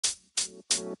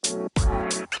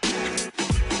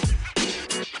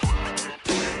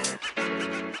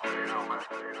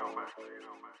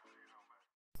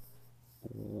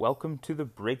Welcome to the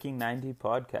Breaking 90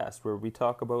 podcast, where we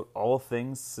talk about all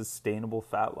things sustainable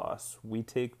fat loss. We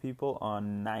take people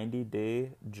on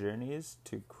 90-day journeys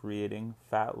to creating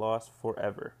fat loss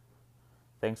forever.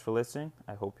 Thanks for listening.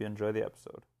 I hope you enjoy the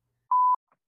episode.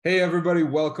 Hey everybody,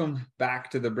 welcome back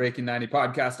to the Breaking 90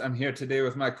 podcast. I'm here today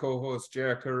with my co-host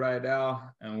Jerrika Rydell,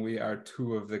 and we are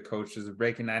two of the coaches of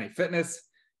Breaking 90 Fitness.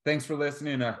 Thanks for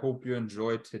listening. I hope you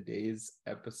enjoyed today's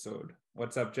episode.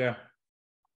 What's up, Jer?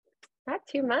 Not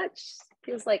too much.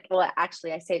 Feels like, well,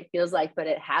 actually I say it feels like, but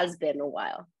it has been a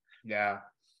while. Yeah,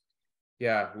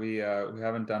 we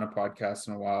haven't done a podcast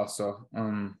in a while, so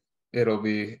it'll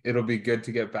be good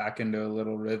to get back into a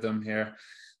little rhythm here.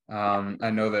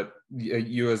 I know that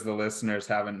you as the listeners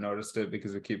haven't noticed it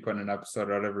because we keep putting an episode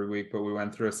out every week, but we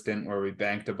went through a stint where we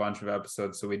banked a bunch of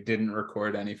episodes, so we didn't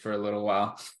record any for a little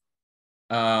while.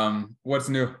 What's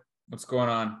new? What's going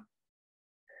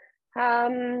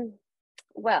on?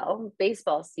 Well,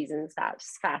 baseball season's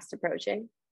fast approaching.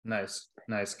 Nice.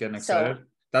 Getting excited.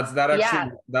 So,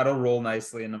 that'll roll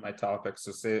nicely into my topic.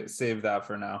 So save that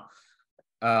for now.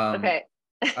 Okay.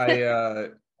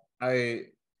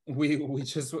 We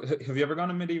just, have you ever gone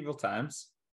to medieval times?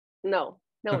 No,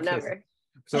 okay. Never.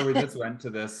 So we just went to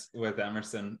this with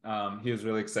Emerson. He was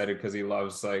really excited because he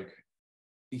loves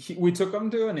we took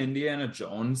him to an Indiana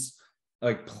Jones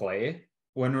play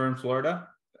when we were in Florida.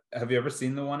 Have you ever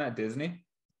seen the one at Disney?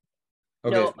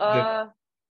 Okay. No,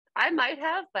 I might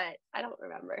have, but I don't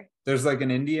remember. There's an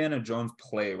Indiana Jones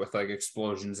play with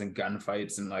explosions and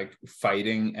gunfights and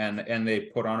fighting, and they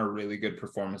put on a really good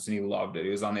performance, and he loved it.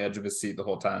 He was on the edge of his seat the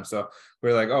whole time. So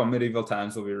we were oh, medieval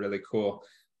times will be really cool.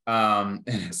 And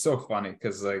it's so funny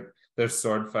because there's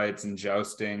sword fights and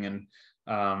jousting, and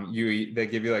they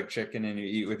give you chicken and you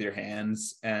eat with your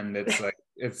hands, and it's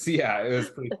it was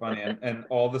pretty funny, and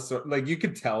all the you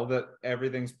could tell that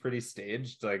everything's pretty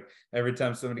staged. Every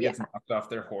time somebody gets knocked off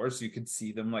their horse, you could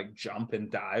see them jump and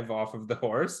dive off of the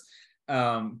horse.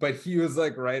 But he was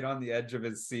right on the edge of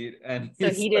his seat, and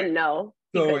so he didn't know.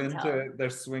 So into it,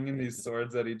 they're swinging these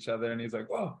swords at each other, and he's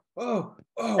whoa.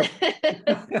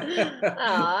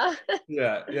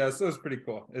 yeah. So it's pretty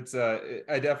cool. It's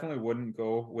I definitely wouldn't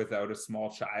go without a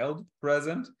small child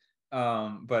present.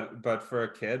 But for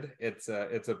a kid, it's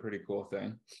a pretty cool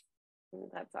thing.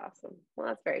 That's awesome. Well,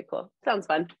 that's very cool. Sounds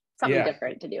fun. Something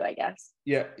different to do, I guess.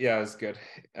 Yeah, it's good.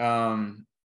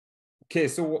 Okay,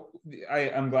 so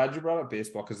I'm glad you brought up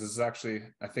baseball, because this is actually,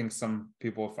 I think some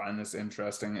people find this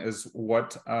interesting, is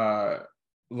what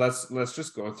let's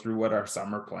just go through what our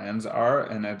summer plans are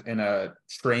in a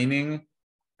training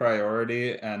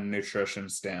priority and nutrition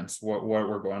stance, what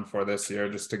we're going for this year,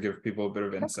 just to give people a bit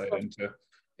of insight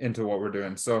into what we're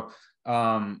doing. So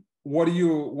what do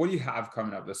you have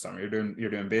coming up this summer? You're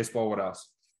doing baseball. What else?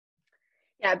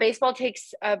 Yeah, baseball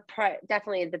takes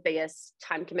definitely the biggest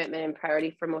time commitment and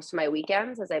priority for most of my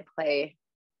weekends, as I play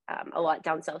a lot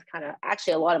down south.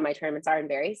 Actually, a lot of my tournaments are in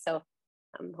Barrie, so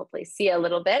hopefully see a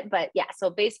little bit. But yeah,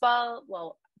 so baseball.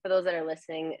 Well, for those that are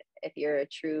listening, if you're a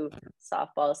true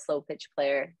softball slow pitch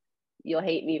player, you'll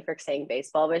hate me for saying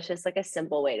baseball, but it's just a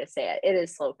simple way to say it. It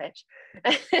is slow pitch,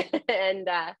 and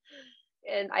I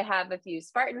have a few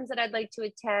Spartans that I'd like to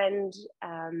attend.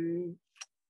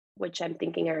 Which I'm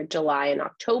thinking are July and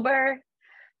October.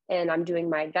 And I'm doing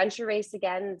my adventure race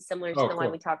again, similar to the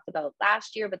one we talked about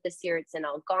last year, but this year it's in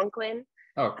Algonquin,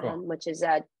 which is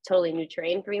a totally new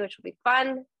terrain for me, which will be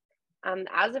fun.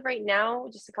 As of right now,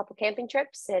 just a couple camping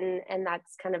trips, and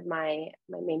that's kind of my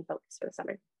main focus for the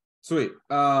summer. Sweet.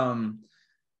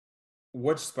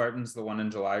 Which Spartan's the one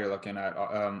in July you're looking at?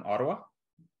 Ottawa?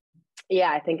 Yeah,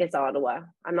 I think it's Ottawa.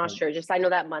 I'm not sure. Just I know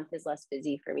that month is less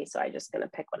busy for me, so I'm just gonna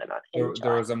pick one.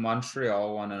 There was a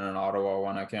Montreal one and an Ottawa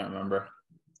one. I can't remember.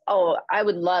 Oh, I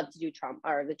would love to do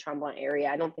the Tremblant area.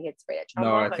 I don't think it's right at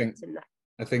Tremblant. No,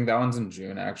 I think that one's in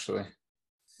June actually.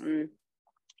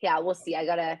 Yeah, we'll see.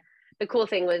 The cool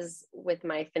thing was with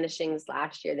my finishings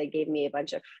last year, they gave me a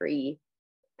bunch of free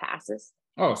passes.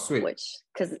 Oh, sweet. Which,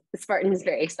 because Spartan is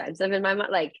very expensive in my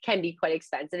mind, can be quite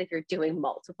expensive if you're doing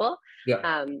multiple.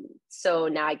 Yeah. So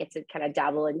now I get to kind of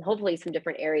dabble in hopefully some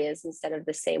different areas instead of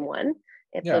the same one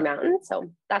at Blue Mountain.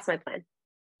 So that's my plan.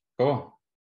 Cool.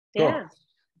 Yeah.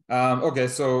 Okay.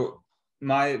 So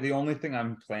the only thing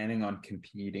I'm planning on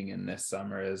competing in this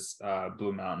summer is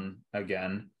Blue Mountain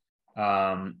again.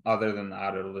 Other than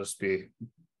that, it'll just be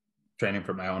training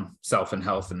for my own self and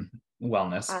health and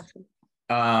wellness. Awesome.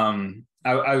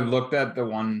 I looked at the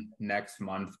one next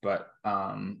month, but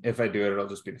if I do it, it'll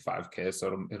just be the 5K.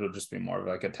 So it'll just be more of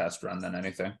like a test run than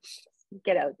anything.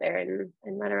 Get out there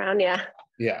and run around. Yeah.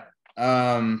 Yeah.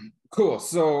 Cool.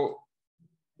 So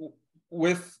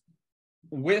with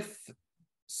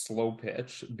slow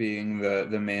pitch being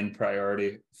the main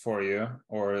priority for you,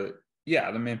 or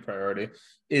the main priority,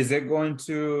 is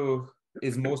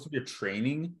most of your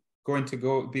training going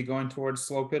to be going towards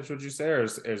slow pitch, would you say, or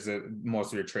is it most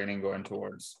of your training going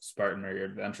towards Spartan or your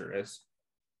adventure race?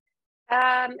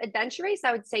 Adventure race,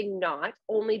 I would say not,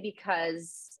 only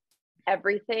because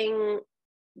everything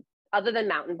other than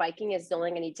mountain biking is the only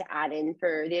thing I need to add in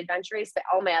for the adventure race, but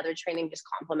all my other training just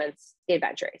complements the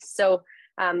adventure race. So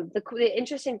the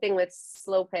interesting thing with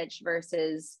slow pitch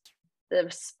versus the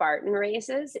Spartan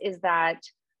races is that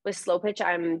with slow pitch,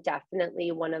 I'm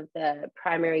definitely one of the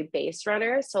primary base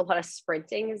runners. So a lot of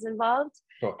sprinting is involved.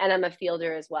 Cool. And I'm a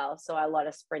fielder as well. So a lot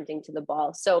of sprinting to the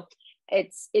ball. So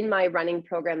it's in my running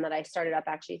program that I started up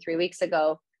actually 3 weeks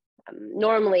ago.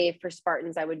 Normally for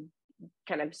Spartans, I would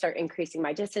kind of start increasing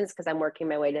my distance because I'm working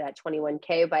my way to that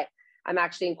 21K, but I'm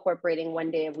actually incorporating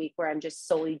one day a week where I'm just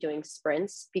solely doing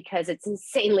sprints because it's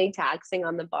insanely taxing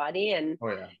on the body. And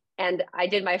and I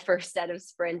did my first set of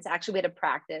sprints. Actually, we had a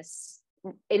practice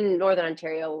in Northern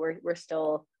Ontario. We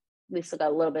still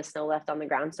got a little bit of snow left on the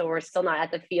ground, so we're still not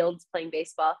at the fields playing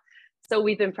baseball. So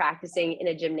we've been practicing in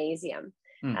a gymnasium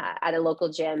at a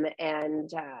local gym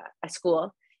and a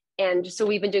school. And so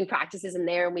we've been doing practices in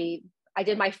there. I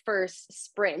did my first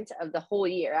sprint of the whole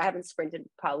year. I haven't sprinted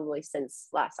probably since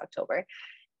last October.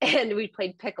 And we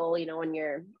played pickle, when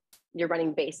you're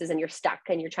running bases and you're stuck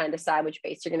and you're trying to decide which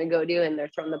base you're going to go to, and they're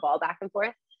throwing the ball back and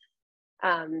forth.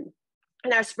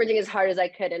 And I was sprinting as hard as I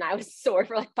could, and I was sore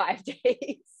for like 5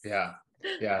 days. Yeah.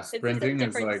 Sprinting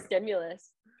is like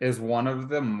stimulus. Is one of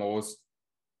the most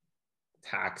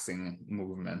taxing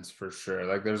movements for sure.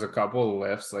 Like there's a couple of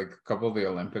lifts, like a couple of the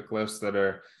Olympic lifts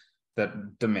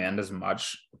that demand as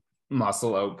much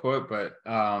muscle output, but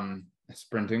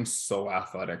sprinting's so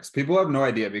athletics. People have no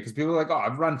idea because people are like, oh,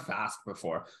 I've run fast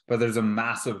before, but there's a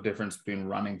massive difference between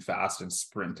running fast and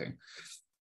sprinting.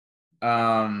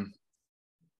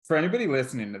 For anybody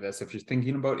listening to this, if you're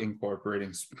thinking about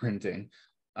incorporating sprinting,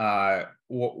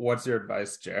 what's your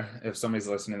advice, Jer? If somebody's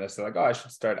listening to this, they're like, oh, I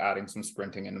should start adding some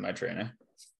sprinting into my training.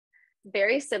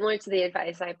 Very similar to the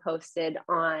advice I posted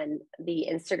on the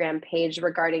Instagram page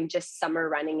regarding just summer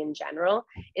running in general,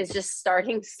 is just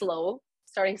starting slower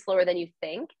than you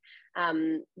think.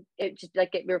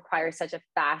 It requires such a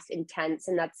fast, intense,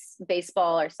 and that's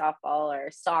baseball or softball or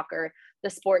soccer,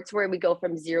 the sports where we go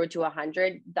from 0 to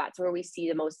 100. That's where we see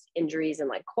the most injuries and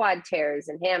like quad tears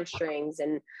and hamstrings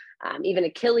and even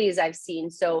Achilles I've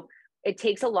seen. So it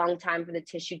takes a long time for the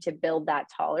tissue to build that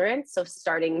tolerance. So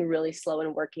starting really slow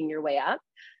and working your way up,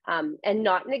 and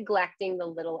not neglecting the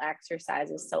little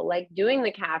exercises. So like doing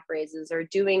the calf raises or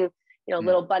doing,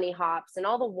 little bunny hops and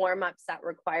all the warm-ups that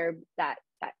require that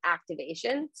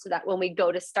activation, so that when we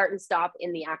go to start and stop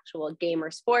in the actual game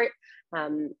or sport,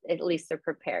 at least they're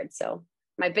prepared. So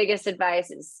my biggest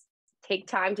advice is take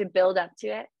time to build up to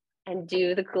it and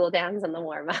do the cool downs and the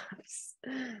warm-ups.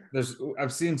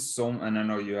 I've seen and I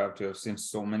know you have too, I've seen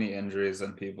so many injuries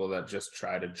in people that just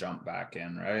try to jump back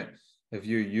in, right? If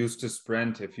you used to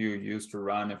sprint, if you used to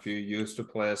run, if you used to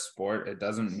play a sport, it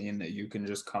doesn't mean that you can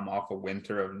just come off a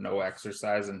winter of no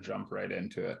exercise and jump right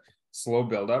into it. Slow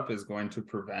buildup is going to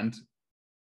prevent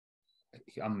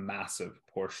a massive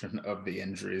portion of the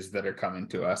injuries that are coming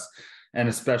to us. And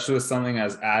especially with something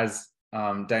as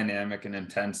dynamic and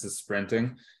intense as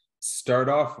sprinting, start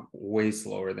off way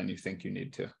slower than you think you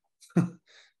need to.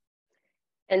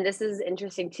 And this is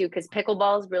interesting too, because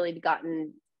pickleball's really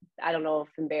gotten, I don't know if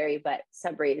in Barrie, but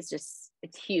Sudbury is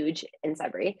it's huge in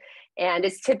Sudbury. And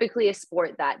it's typically a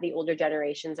sport that the older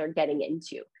generations are getting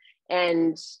into.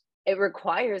 And it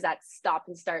requires that stop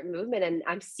and start movement. And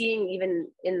I'm seeing, even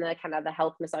in the kind of the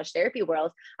health massage therapy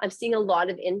world, I'm seeing a lot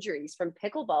of injuries from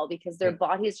pickleball because their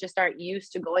bodies just aren't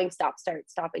used to going stop, start,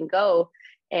 stop and go.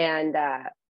 And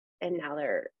now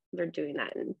they're doing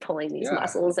that and pulling these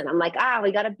muscles. And I'm like,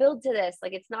 we got to build to this.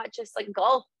 Like, it's not just like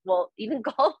golf. Well, even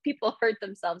golf people hurt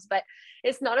themselves, but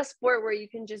it's not a sport where you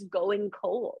can just go in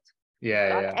cold.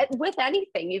 With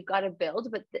anything, you've got to build,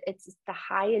 but it's the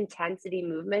high intensity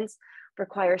movements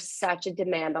require such a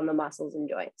demand on the muscles and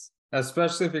joints.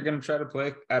 Especially if you're going to try to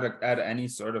play at any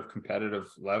sort of competitive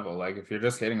level. Like if you're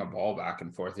just hitting a ball back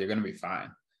and forth, you're going to be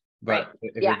fine. Right. But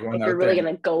if you're Yeah. going If you're out there, really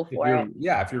going to go if for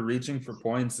it. you're reaching for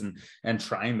points and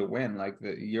trying to win, like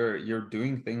you're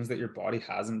doing things that your body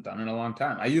hasn't done in a long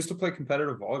time. I used to play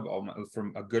competitive volleyball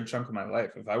from a good chunk of my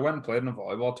life. If I went and played in a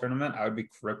volleyball tournament, I would be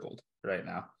crippled right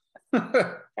now.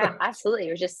 Yeah, absolutely.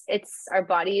 It's our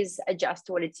bodies adjust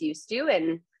to what it's used to,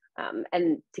 and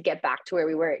to get back to where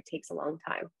we were, it takes a long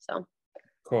time. So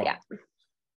Cool. yeah.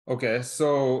 Okay.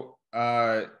 So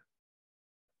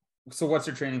what's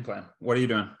your training plan? What are you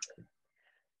doing?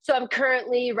 So I'm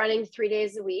currently running 3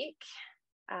 days a week.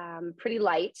 Pretty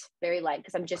light, very light,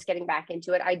 because I'm just getting back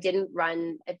into it. I didn't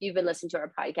run. If you've been listening to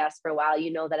our podcast for a while,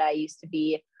 you know that I used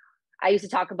to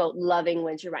talk about loving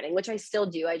winter running, which I still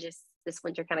do. I just, this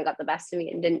winter kind of got the best of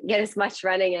me and didn't get as much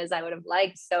running as I would have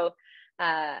liked. So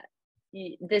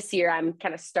this year I'm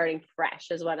kind of starting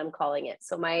fresh is what I'm calling it.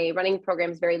 So my running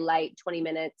program is very light, 20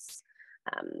 minutes,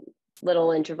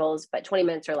 little intervals, but 20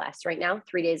 minutes or less right now,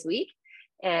 3 days a week.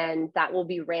 And that will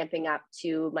be ramping up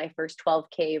to my first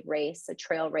 12K race, a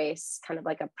trail race, kind of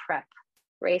like a prep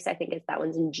race. I think that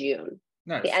one's in June,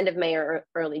 Nice. the end of May or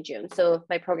early June. So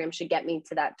my program should get me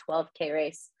to that 12K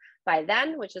race by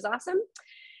then, which is awesome.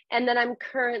 And then I'm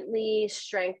currently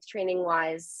strength training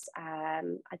wise,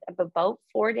 I'm about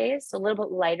 4 days, so a little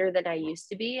bit lighter than I used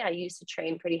to be. I used to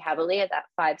train pretty heavily at that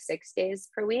 5-6 days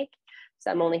per week. So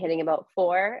I'm only hitting about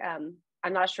 4.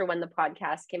 I'm not sure when the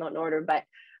podcast came out in order, but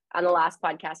on the last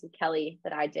podcast with Kelly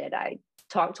that I did, I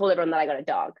told everyone that I got a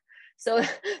dog. So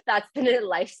that's been a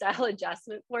lifestyle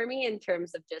adjustment for me in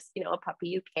terms of just, a puppy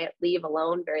you can't leave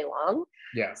alone very long.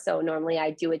 Yeah. So normally I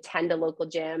do attend a local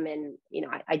gym and,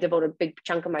 I devote a big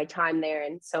chunk of my time there.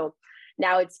 And so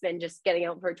now it's been just getting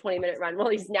out for a 20-minute run while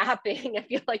he's napping. I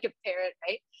feel like a parent,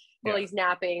 right? While he's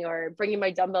napping, or bringing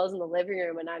my dumbbells in the living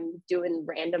room and I'm doing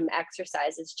random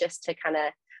exercises just to kind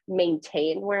of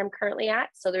maintain where I'm currently at.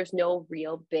 So there's no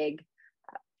real big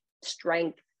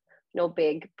strength, no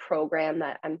big program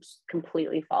that I'm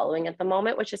completely following at the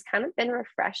moment, which has kind of been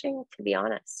refreshing, to be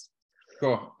honest.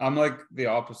 Cool. I'm like the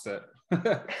opposite.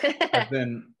 I've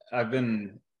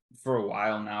been for a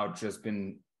while now just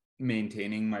been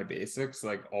maintaining my basics,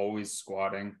 like always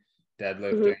squatting,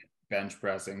 deadlifting, bench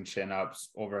pressing, chin ups,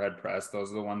 overhead press.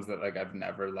 Those are the ones that like I've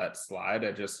never let slide.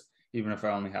 Even if I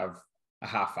only have a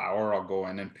half hour, I'll go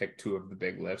in and pick 2 of the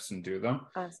big lifts and do them.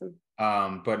 Awesome.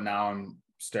 But now I'm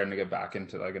starting to get back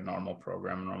into like a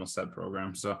normal set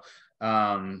program. So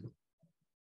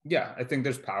yeah, I think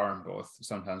there's power in both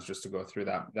sometimes, just to go through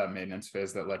that maintenance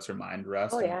phase that lets your mind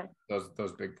rest. Oh yeah.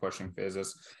 Those big pushing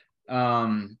phases.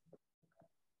 I'm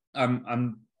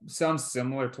sounds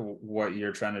similar to what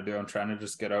you're trying to do. I'm trying to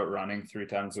just get out running 3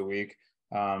 times a week.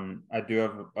 I do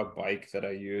have a bike that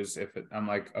I use I'm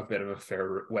like a bit of a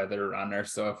fair weather runner.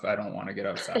 So if I don't want to get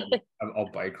outside, I'll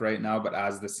bike right now. But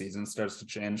as the season starts to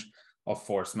change, I'll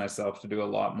force myself to do a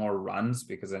lot more runs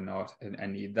because I know I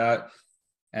need that.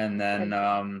 And then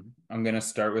I'm going to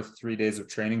start with 3 days of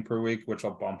training per week, which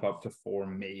I'll bump up to 4,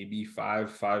 maybe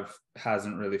 5. 5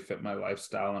 hasn't really fit my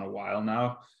lifestyle in a while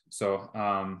now. So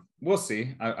we'll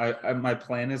see. I my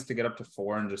plan is to get up to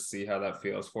 4 and just see how that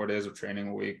feels. 4 days of training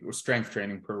a week, or strength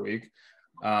training per week.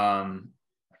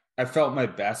 I felt my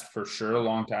best for sure a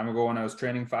long time ago when I was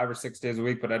training 5 or 6 days a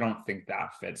week, but I don't think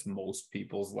that fits most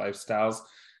people's lifestyles.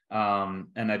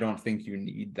 And I don't think you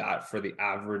need that for the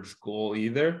average goal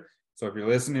either. So if you're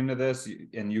listening to this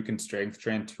and you can strength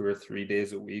train 2 or 3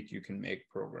 days a week, you can make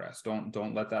progress.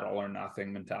 Don't let that all or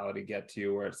nothing mentality get to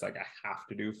you where it's like, I have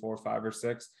to do 4, 5, or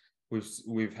 6.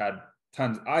 We've had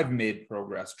tons. I've made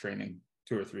progress training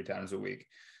 2 or 3 times a week.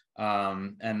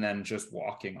 And then just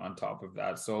walking on top of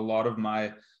that. So a lot of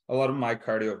my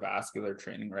cardiovascular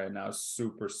training right now is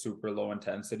super, super low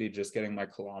intensity, just getting my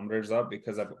kilometers up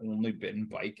because I've only been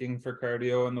biking for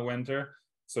cardio in the winter.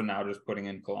 So now just putting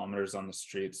in kilometers on the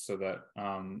streets so that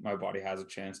my body has a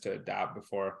chance to adapt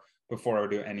before I would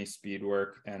do any speed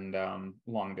work and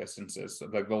long distances. So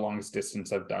like the longest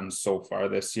distance I've done so far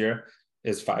this year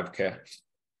is 5K.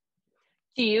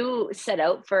 Do you set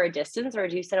out for a distance or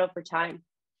do you set out for time?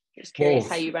 Just curious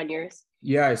how you run yours.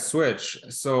 Yeah, I switch.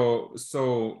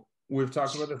 So we've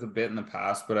talked about this a bit in the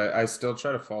past, but I still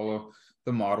try to follow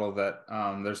the model that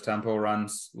there's tempo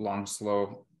runs, long,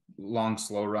 slow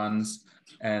runs.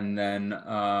 And then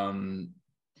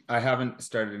I haven't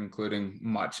started including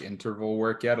much interval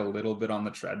work yet, a little bit on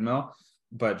the treadmill,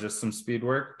 but just some speed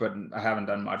work. But I haven't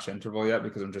done much interval yet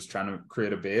because I'm just trying to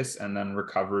create a base. And then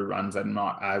recovery runs, I'm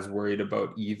not as worried about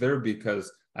either because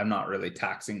I'm not really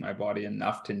taxing my body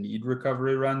enough to need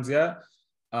recovery runs yet.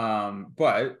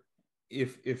 But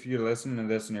if you're listening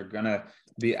to this and you're going to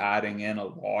be adding in a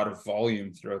lot of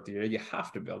volume throughout the year, you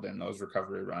have to build in those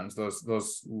recovery runs,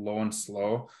 those low and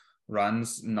slow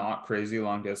runs, not crazy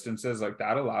long distances, like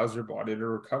that allows your body to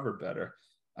recover better.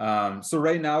 So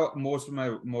right now, most of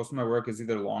my work is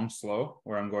either long, slow,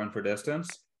 where I'm going for distance,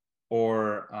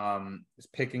 or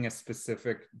picking a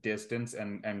specific distance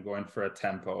and going for a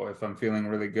tempo. If I'm feeling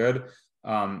really good,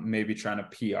 maybe trying to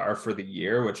PR for the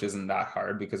year, which isn't that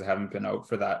hard because I haven't been out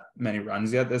for that many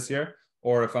runs yet this year.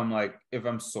 Or if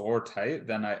I'm sore tight,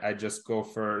 then I just go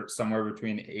for somewhere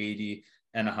between 80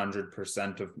 and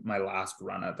 100% of my last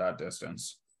run at that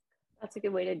distance. That's a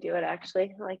good way to do it,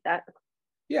 actually. I like that.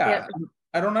 Yeah.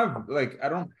 I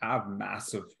don't have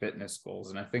massive fitness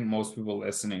goals. And I think most people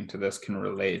listening to this can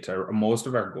relate. Most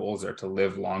of our goals are to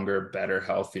live longer, better,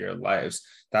 healthier lives.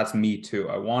 That's me too.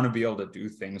 I want to be able to do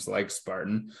things like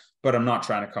Spartan, but I'm not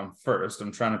trying to come first.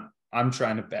 I'm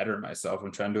trying to better myself.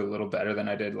 I'm trying to do a little better than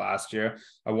I did last year.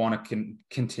 I want to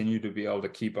continue to be able to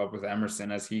keep up with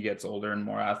Emerson as he gets older and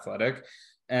more athletic.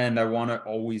 And I want to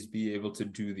always be able to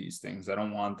do these things. I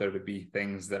don't want there to be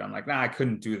things that I'm like, I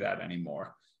couldn't do that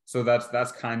anymore. So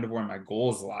that's kind of where my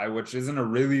goals lie, which isn't a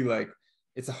really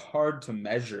it's a hard to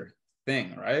measure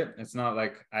thing, right? It's not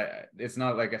like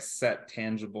a set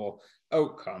tangible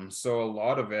outcome. So a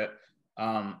lot of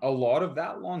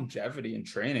that longevity in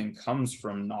training comes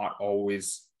from not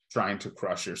always trying to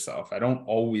crush yourself. I don't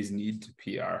always need to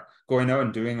PR. Going out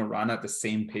and doing a run at the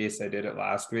same pace I did it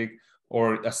last week,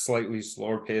 or a slightly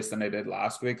slower pace than I did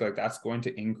last week, that's going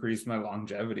to increase my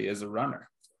longevity as a runner.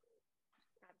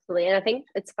 Absolutely. And I think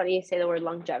it's funny you say the word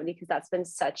longevity, because that's been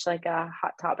such a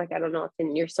hot topic. I don't know if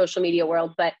in your social media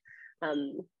world, but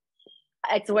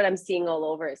it's what I'm seeing all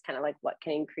over is kind of what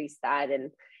can increase that.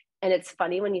 And it's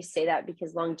funny when you say that,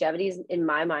 because longevity is, in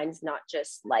my mind, is not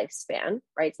just lifespan,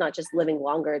 right? It's not just living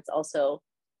longer. It's also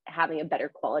having a better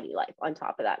quality life on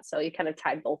top of that. So you kind of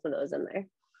tied both of those in there.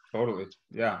 Totally.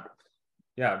 Yeah.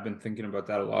 I've been thinking about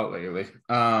that a lot lately.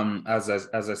 As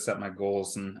I set my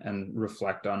goals and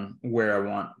reflect on where I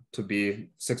want to be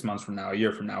 6 months from now, a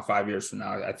year from now, 5 years from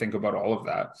now, I think about all of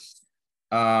that.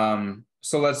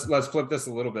 So let's flip this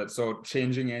a little bit. So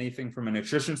changing anything from a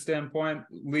nutrition standpoint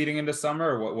leading into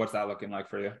summer, or what's that looking like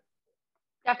for you?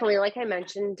 Definitely. Like I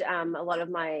mentioned, a lot of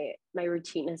my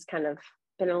routine has kind of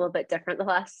been a little bit different the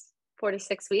last 4 to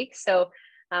 6 weeks. So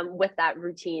with that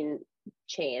routine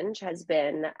change has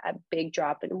been a big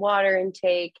drop in water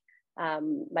intake.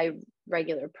 My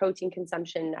regular protein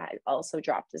consumption also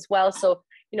dropped as well. So,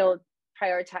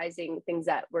 prioritizing things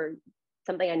that were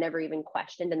something I never even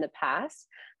questioned in the past.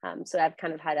 So I've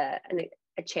kind of had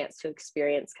a chance to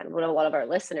experience kind of what a lot of our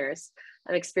listeners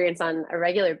experience on a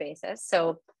regular basis.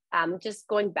 So just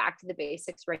going back to the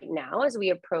basics right now as we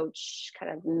approach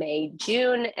kind of May,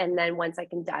 June. And then once I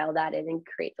can dial that in and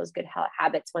create those good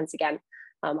habits once again,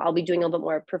 I'll be doing a little bit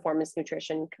more performance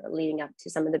nutrition leading up to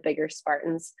some of the bigger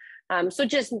Spartans. So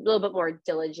just a little bit more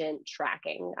diligent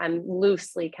tracking. I'm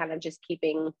loosely kind of just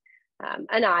keeping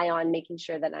an eye on making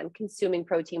sure that I'm consuming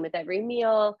protein with every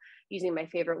meal, using my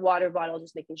favorite water bottle,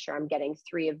 just making sure I'm getting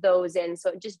 3 of those in.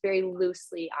 So just very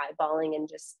loosely eyeballing and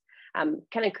just kind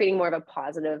of creating more of a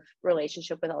positive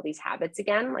relationship with all these habits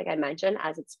again, like I mentioned,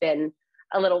 as it's been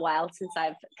a little while since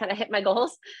I've kind of hit my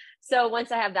goals. So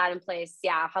once I have that in place,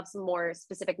 I'll have some more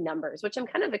specific numbers, which I'm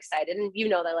kind of excited. And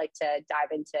that I like to dive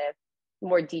into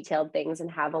more detailed things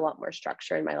and have a lot more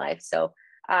structure in my life. So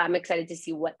I'm excited to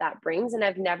see what that brings. And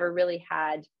I've never really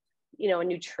had, a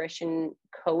nutrition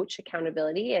coach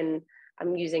accountability. And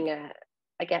I'm using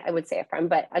I would say a friend,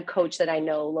 but a coach that I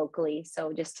know locally.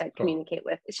 So just to communicate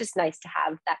with, it's just nice to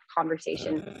have that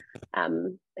conversation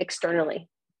externally.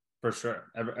 For sure.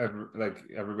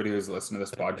 Everybody who's listened to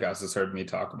this podcast has heard me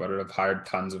talk about it. I've hired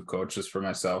tons of coaches for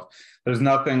myself. I've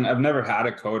never had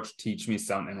a coach teach me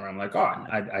something where I'm like,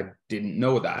 I didn't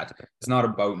know that. It's not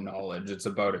about knowledge. It's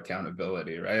about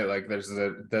accountability, right? There's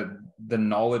the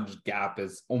knowledge gap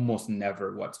is almost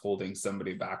never what's holding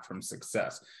somebody back from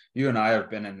success. You and I have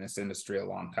been in this industry a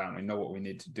long time. We know what we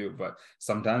need to do, but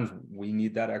sometimes we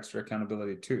need that extra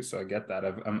accountability too. So I get that.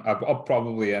 I'll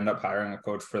probably end up hiring a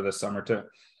coach for this summer too.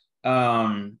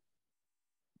 It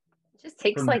just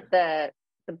takes the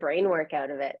brain work out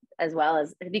of it, as well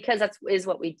as, because that is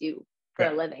what we do for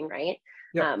a living, right?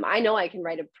 I know I can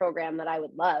write a program that I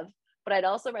would love, but I'd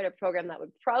also write a program that would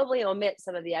probably omit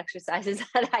some of the exercises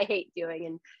that I hate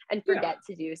doing and forget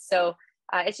to do. So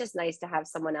it's just nice to have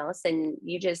someone else, and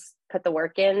you just put the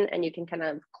work in and you can kind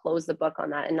of close the book on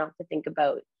that and not to think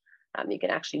about, you can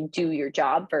actually do your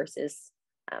job versus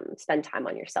spend time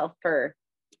on yourself for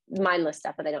mindless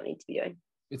stuff that I don't need to be doing.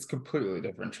 It's completely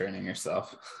different training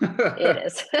yourself. It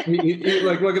is.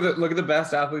 Look at the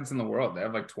best athletes in the world. They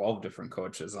have 12 different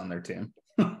coaches on their team.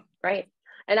 Right.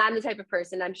 And I'm the type of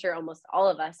person, I'm sure almost all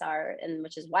of us are, and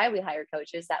which is why we hire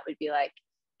coaches, that would be like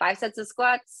 5 sets of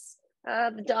squats,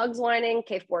 the dog's whining,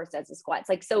 okay, 4 sets of squats,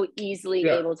 like so easily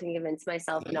able to convince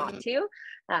myself not to.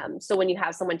 So when you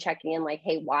have someone checking in like,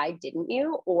 hey, why didn't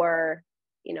you? Or,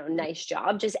 nice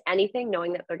job, just anything,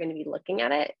 knowing that they're going to be looking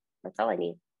at it. That's all I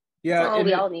need. Yeah. That's all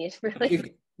we all need,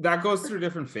 really. That goes through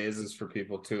different phases for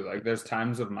people too. Like there's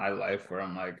times of my life where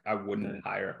I'm like, I wouldn't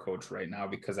hire a coach right now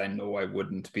because I know I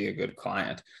wouldn't be a good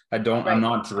client. I'm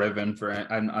not driven for it.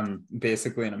 I'm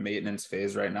basically in a maintenance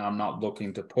phase right now. I'm not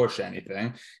looking to push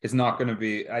anything. It's not going to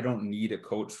be, I don't need a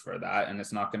coach for that. And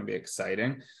it's not going to be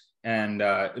exciting. And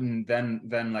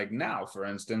then like now, for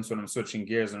instance, when I'm switching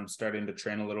gears and I'm starting to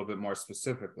train a little bit more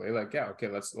specifically, like, yeah, okay,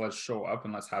 let's show up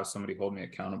and let's have somebody hold me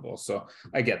accountable. So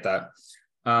I get that.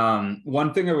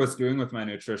 One thing I was doing with my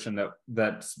nutrition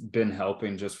that's been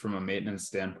helping just from a maintenance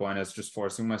standpoint is just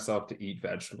forcing myself to eat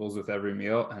vegetables with every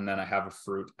meal, and then I have a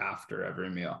fruit after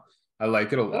every meal. I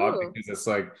like it a lot because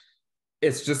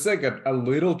it's just like a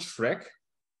little trick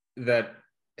that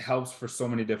helps for so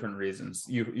many different reasons.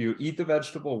 You eat the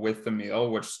vegetable with the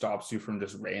meal, which stops you from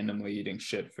just randomly eating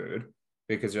shit food,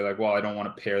 because you're like, well, I don't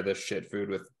want to pair this shit food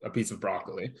with a piece of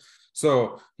broccoli.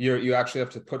 So you actually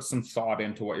have to put some thought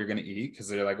into what you're going to eat, because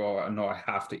you're like, oh no, I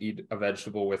have to eat a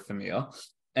vegetable with the meal.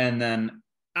 And then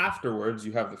afterwards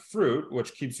you have the fruit,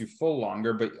 which keeps you full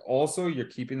longer, but also you're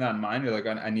keeping that in mind. You're like,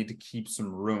 I need to keep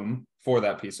some room for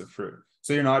that piece of fruit.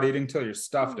 So you're not eating till you're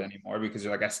stuffed anymore, because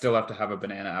you're like, I still have to have a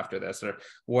banana after this or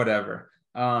whatever.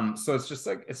 So it's just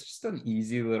an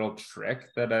easy little trick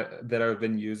that I've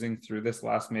been using through this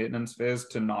last maintenance phase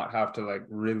to not have to like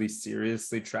really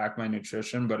seriously track my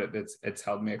nutrition, but it's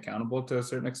held me accountable to a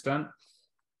certain extent.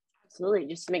 Absolutely.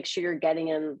 Just to make sure you're getting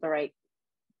in the right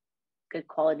good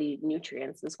quality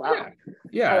nutrients as well.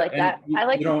 Yeah. I like that. I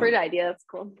like the fruit idea. That's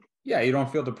cool. Yeah. You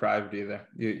don't feel deprived either.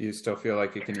 You still feel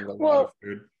like you can eat a lot of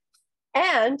food.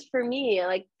 And for me,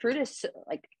 like fruit is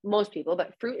like most people,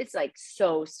 but fruit is like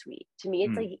so sweet. To me,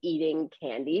 it's like eating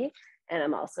candy. And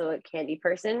I'm also a candy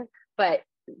person. But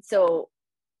so,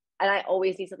 and I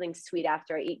always need something sweet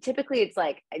after I eat. Typically, it's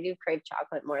like I do crave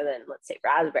chocolate more than, let's say,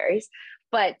 raspberries.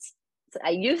 But I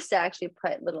used to actually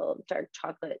put little dark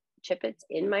chocolate chippets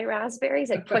in my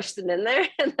raspberries. I'd push them in there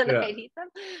and then I'd eat them.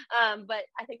 But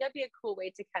I think that'd be a cool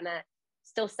way to kind of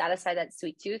still satisfy that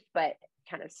sweet tooth, but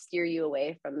kind of steer you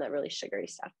away from the really sugary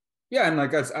stuff. Yeah, and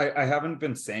like I haven't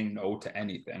been saying no to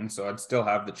anything, so I'd still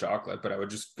have the chocolate, but I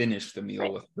would just finish the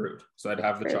meal with fruit. So I'd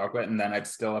have the chocolate, and then I'd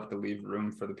still have to leave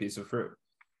room for the piece of fruit.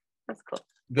 That's cool.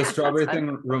 The strawberry thing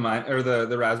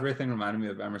the raspberry thing reminded me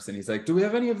of Emerson. He's like, "Do we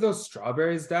have any of those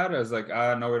strawberries, Dad?" I was like,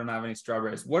 no, we don't have any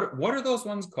strawberries. What are those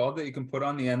ones called that you can put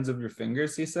on the ends of your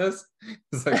fingers?" He says.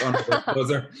 It's like, oh, no,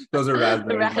 those are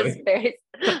raspberries. Raspberries.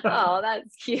 Oh,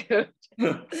 that's cute.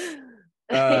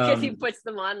 Because he puts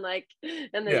them on like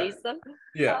and then eats them.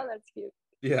 Yeah. Oh, that's cute.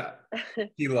 Yeah.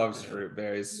 He loves fruit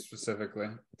berries specifically.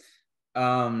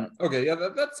 Okay, yeah,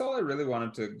 that's all I really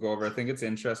wanted to go over. I think it's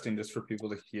interesting just for people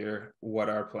to hear what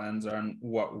our plans are and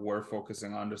what we're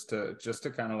focusing on, just to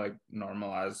kind of like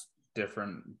normalize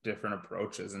different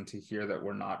approaches, and to hear that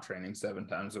we're not training 7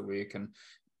 times a week and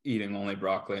eating only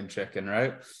broccoli and chicken,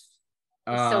 right?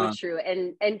 So true.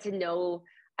 And to know,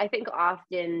 I think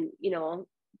often,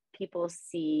 people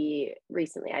see,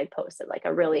 recently I posted like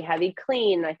a really heavy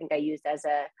clean, I think I used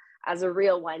as a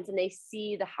real ones, and they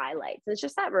see the highlights. And it's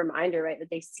just that reminder, right? That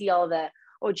they see all the,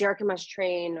 Jerrika must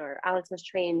train, or Alex must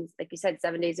train, like you said,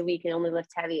 7 days a week and only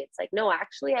lift heavy. It's like, no,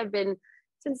 actually I've been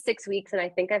since 6 weeks, and I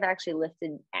think I've actually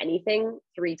lifted anything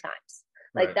 3 times.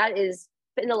 Like that is,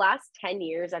 in the last 10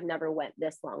 years, I've never went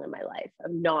this long in my life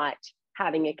of not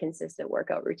having a consistent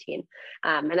workout routine.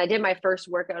 And I did my first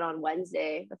workout on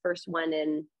Wednesday, the first one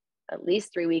in at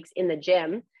least 3 weeks in the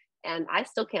gym, and I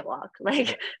still can't walk.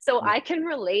 So I can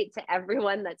relate to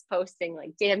everyone that's posting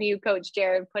like, damn you, Coach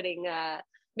Jared,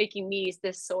 making me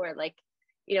this sore. Like,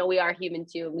 we are human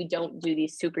too. We don't do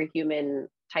these superhuman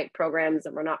type programs,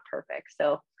 and we're not perfect.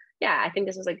 So yeah, I think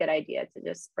this was a good idea to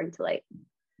just bring to light.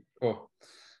 Cool.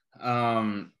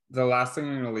 The last thing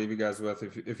I'm going to leave you guys with,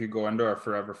 if you go into our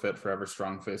Forever Fit, Forever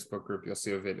Strong Facebook group, you'll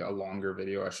see a longer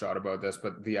video I shot about this,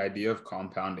 but the idea of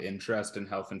compound interest in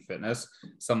health and fitness,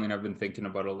 something I've been thinking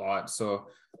about a lot. So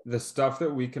the stuff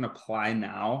that we can apply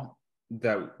now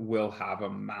that will have a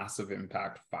massive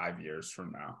impact 5 years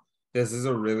from now. This is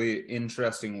a really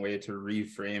interesting way to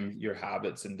reframe your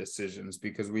habits and decisions,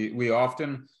 because we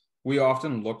often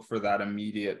look for that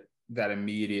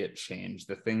immediate change,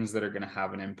 the things that are going to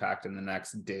have an impact in the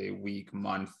next day, week,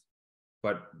 month.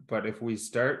 But if we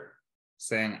start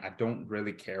saying, I don't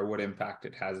really care what impact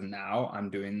it has now, I'm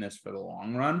doing this for the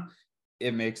long run,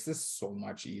 it makes this so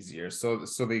much easier. So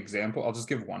the example, I'll just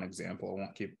give one example. I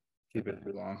won't keep it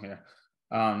too long here.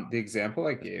 The example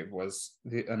I gave was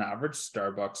an average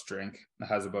Starbucks drink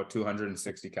has about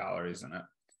 260 calories in it.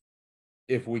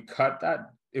 If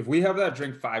we have that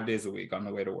drink 5 days a week on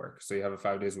the way to work, so you have it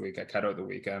 5 days a week, I cut out the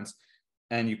weekends,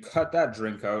 and you cut that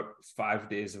drink out 5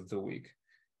 days of the week.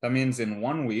 That means in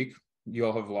 1 week,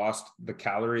 you'll have lost the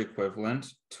calorie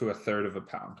equivalent to a third of a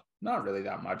pound. Not really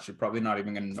that much. You're probably not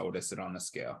even going to notice it on the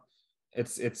scale.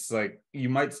 It's like you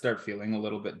might start feeling a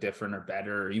little bit different or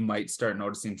better, or you might start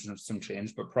noticing some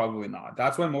change, but probably not.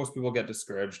 That's why most people get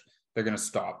discouraged. They're going to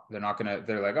stop. They're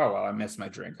like, oh, well, I missed my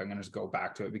drink. I'm going to just go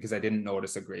back to it because I didn't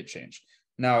notice a great change.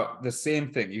 Now, the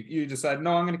same thing, you decide,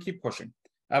 no, I'm going to keep pushing.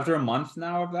 After a month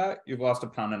now of that, you've lost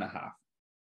 1.5 pounds.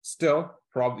 Still,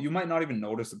 probably you might not even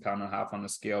notice 1.5 pounds on the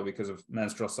scale because of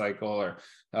menstrual cycle or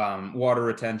water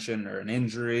retention or an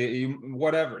injury,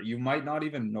 whatever. You might not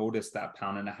even notice that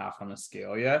 1.5 pounds on the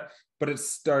scale yet, but it's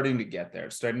starting to get there.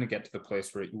 It's starting to get to the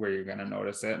place where you're going to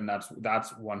notice it. And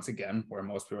that's once again where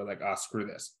most people are like, oh, screw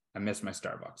this. I miss my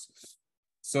Starbucks.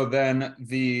 So then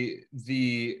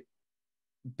the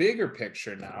bigger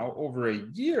picture now, over a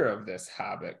year of this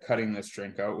habit, cutting this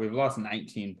drink out, we've lost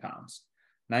 19 pounds.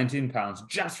 19 pounds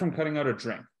just from cutting out a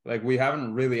drink. Like, we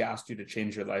haven't really asked you to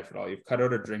change your life at all. You've cut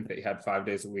out a drink that you had 5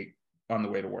 days a week on the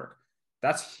way to work.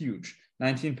 That's huge.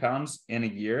 19 pounds in a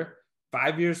year.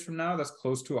 5 years from now, that's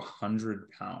close to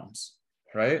 100 pounds,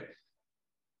 right?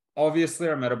 Obviously,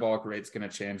 our metabolic rate's going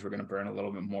to change. We're going to burn a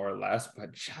little bit more or less,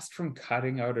 but just from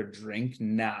cutting out a drink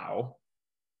now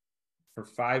for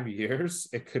 5 years,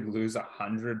 it could lose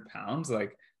 100 pounds.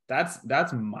 Like,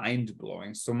 that's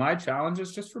mind-blowing. So my challenge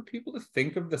is just for people to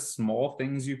think of the small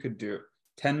things you could do.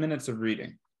 10 minutes of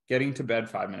reading, getting to bed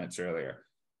 5 minutes earlier,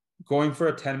 going for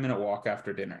a 10-minute walk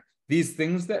after dinner. These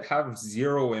things that have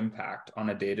zero impact on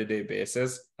a day-to-day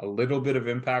basis, a little bit of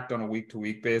impact on a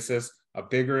week-to-week basis, a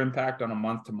bigger impact on a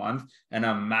month-to-month, and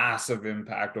a massive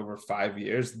impact over 5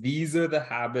 years. These are the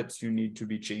habits you need to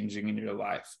be changing in your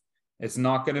life. It's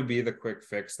not going to be the quick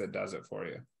fix that does it for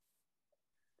you.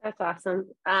 That's awesome.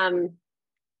 I'm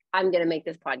going to make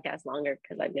this podcast longer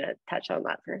because I'm going to touch on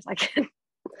that for a second.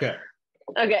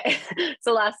 Okay.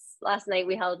 So last night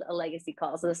we held a legacy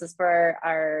call. So this is for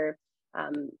our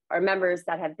members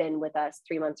that have been with us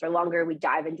 3 months or longer. We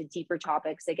dive into deeper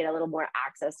topics. They get a little more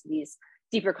access to these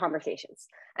deeper conversations.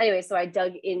 Anyway, so I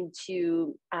dug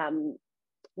into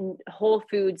whole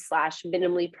foods /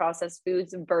 minimally processed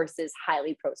foods versus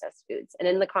highly processed foods. And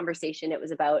in the conversation, it was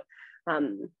about,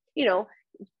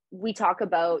 we talk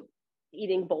about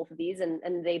eating both of these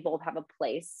and they both have a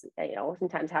place.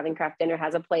 Sometimes having craft dinner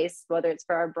has a place, whether it's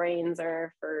for our brains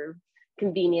or for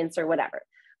convenience or whatever.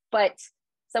 But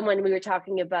we were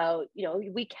talking about,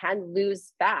 we can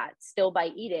lose fat still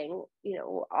by eating,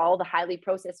 all the highly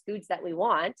processed foods that we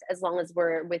want, as long as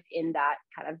we're within that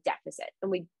kind of deficit. And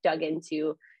we dug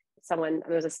into there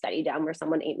was a study done where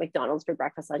someone ate McDonald's for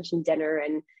breakfast, lunch, and dinner,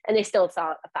 and they still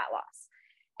saw a fat loss.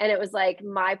 And it was like,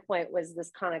 my point was this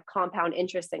kind of compound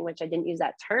interest thing, which I didn't use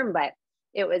that term, but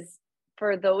it was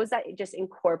for those that just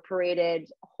incorporated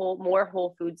more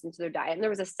whole foods into their diet. And there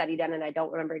was a study done, and I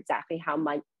don't remember exactly how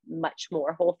much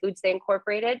more whole foods they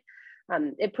incorporated.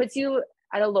 It puts you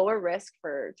at a lower risk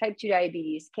for type 2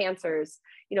 diabetes, cancers,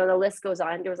 the list goes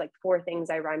on. There was like 4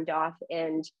 things I rhymed off.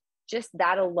 And just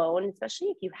that alone, especially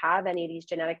if you have any of these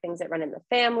genetic things that run in the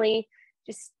family,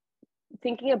 just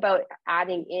thinking about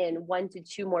adding in 1 to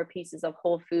 2 more pieces of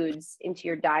whole foods into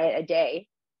your diet a day,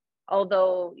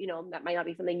 although, that might not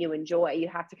be something you enjoy, you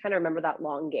have to kind of remember that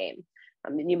long game.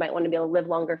 You might want to be able to live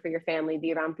longer for your family,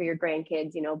 be around for your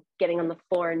grandkids, getting on the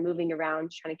floor and moving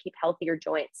around, trying to keep healthier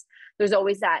joints. There's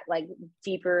always that like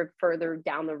deeper, further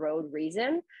down the road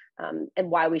reason,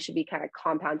 and why we should be kind of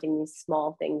compounding these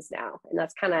small things now. And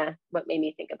that's kind of what made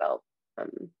me think about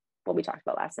what we talked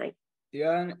about last night.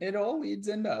 Yeah, and it all leads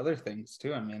into other things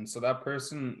too. I mean, so that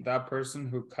person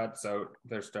who cuts out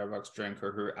their Starbucks drink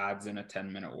or who adds in a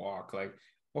 10-minute walk, like,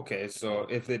 okay, so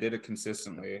if they did it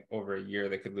consistently over a year,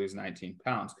 they could lose 19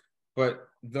 pounds. But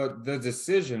the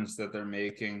decisions that they're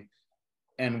making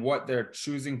and what they're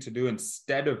choosing to do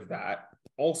instead of that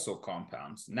also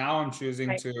compounds. Now I'm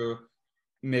choosing to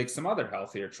make some other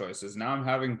healthier choices. Now I'm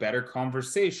having better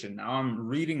conversation. Now I'm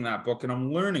reading that book and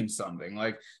I'm learning something.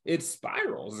 Like, it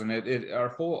spirals, and our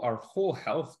whole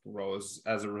health grows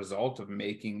as a result of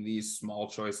making these small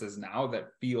choices now that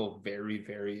feel very,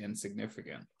 very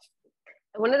insignificant.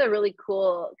 One of the really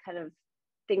cool kind of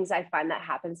things I find that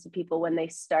happens to people when they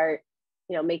start,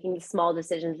 making small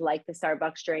decisions like the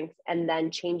Starbucks drinks, and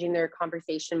then changing their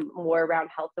conversation more around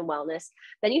health and wellness,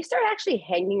 then you start actually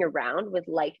hanging around with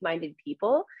like-minded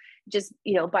people. Just,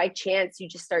 by chance, you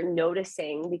just start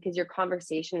noticing, because your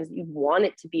conversations, you want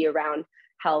it to be around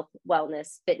health,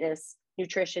 wellness, fitness,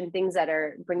 nutrition, things that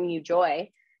are bringing you joy.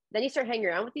 Then you start hanging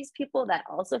around with these people that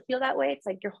also feel that way. It's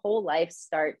like your whole life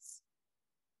starts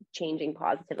changing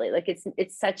positively. Like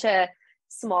it's such a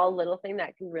small little thing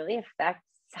that can really affect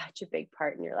such a big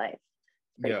part in your life.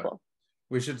 It's pretty cool.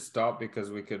 We should stop because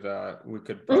we could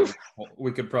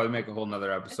probably make a whole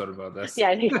nother episode about this.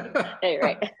 Yeah,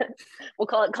 right. We'll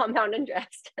call it compound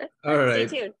interest. All right.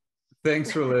 Stay tuned.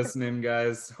 Thanks for listening,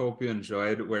 guys. Hope you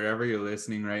enjoyed. Wherever you're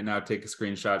listening right now, take a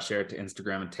screenshot, share it to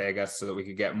Instagram, and tag us so that we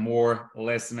could get more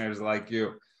listeners like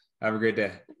you. Have a great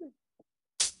day.